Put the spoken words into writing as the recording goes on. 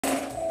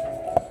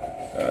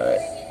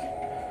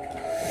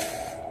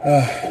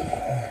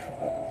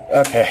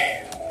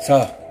Okay,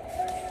 so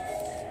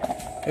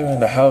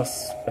even the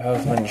house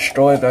has been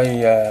destroyed.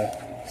 I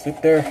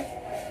sleep there.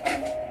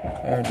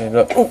 Everything's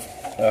up. Oh,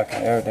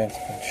 okay, everything's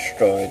been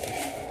destroyed.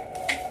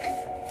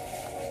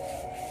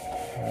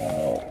 I don't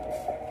know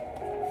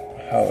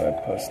how I'm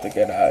supposed to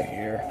get out of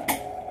here.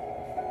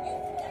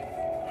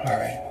 All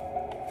right.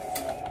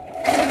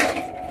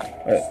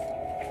 Wait.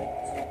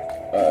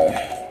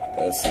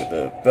 That's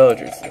the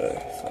villagers. So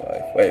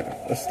like, wait,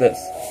 what's this?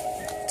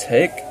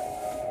 Take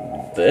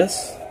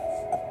this?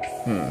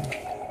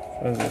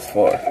 What is this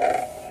for?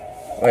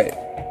 Wait,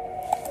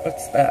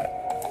 what's that?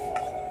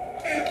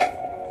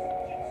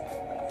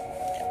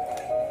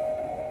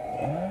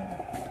 What?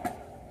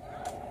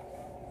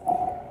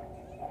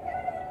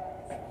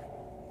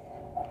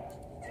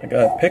 I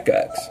got a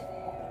pickaxe.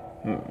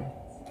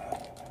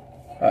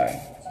 Alright,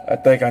 I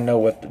think I know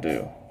what to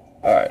do.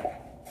 Alright.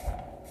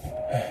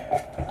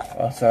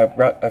 Also,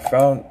 I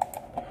found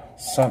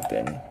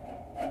something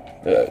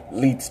that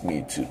leads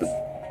me to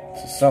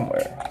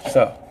somewhere.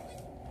 So,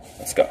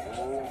 let's go.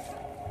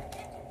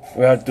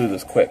 We have to do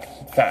this quick,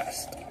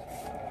 fast.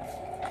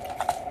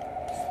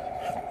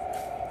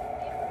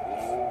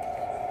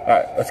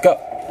 Alright, let's go.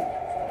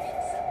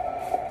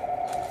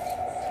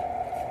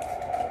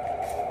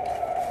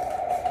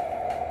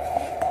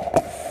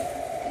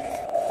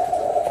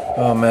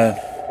 Oh man.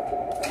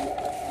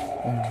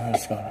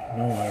 It's going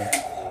nowhere.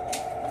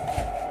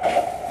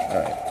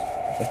 Alright,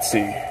 let's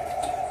see.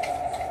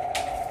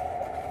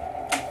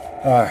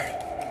 Alright.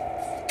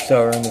 So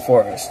we're in the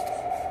forest.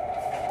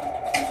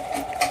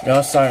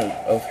 No sign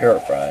of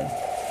Herobrine.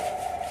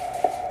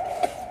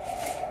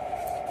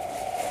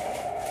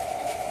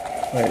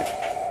 Wait.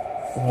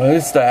 What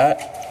is that?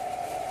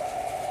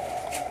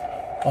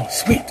 Oh,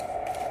 sweet.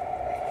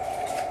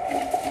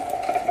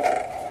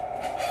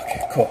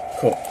 Okay, cool.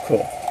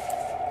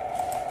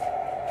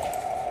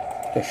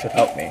 This should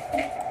help me.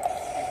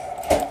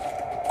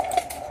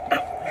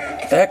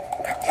 Heck.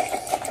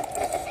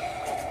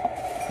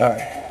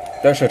 Alright.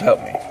 That should help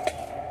me.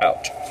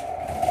 Ouch.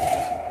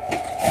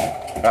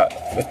 Alright,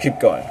 let's keep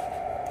going.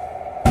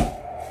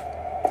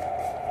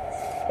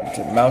 Up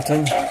to the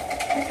mountain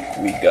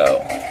we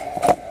go.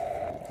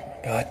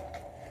 God,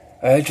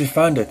 I actually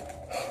found it.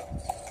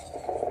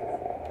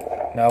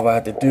 Now what I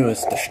have to do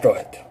is destroy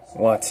it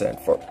once and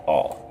for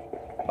all.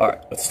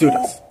 Alright, let's do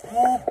this.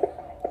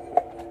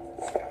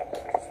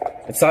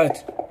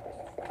 Inside.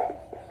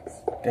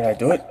 Did I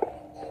do it?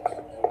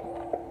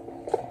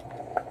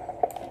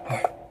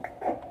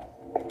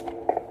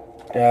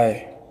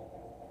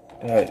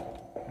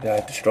 Did I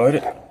destroy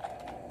it?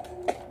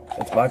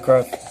 It's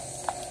Minecraft.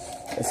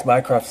 Is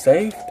Minecraft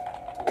saved?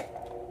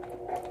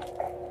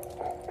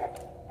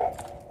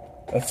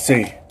 Let's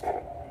see.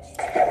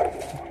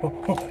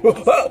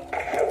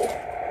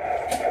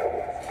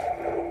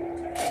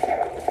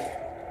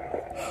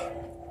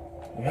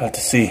 We have to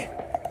see.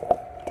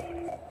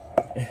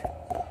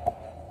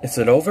 Is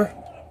it over?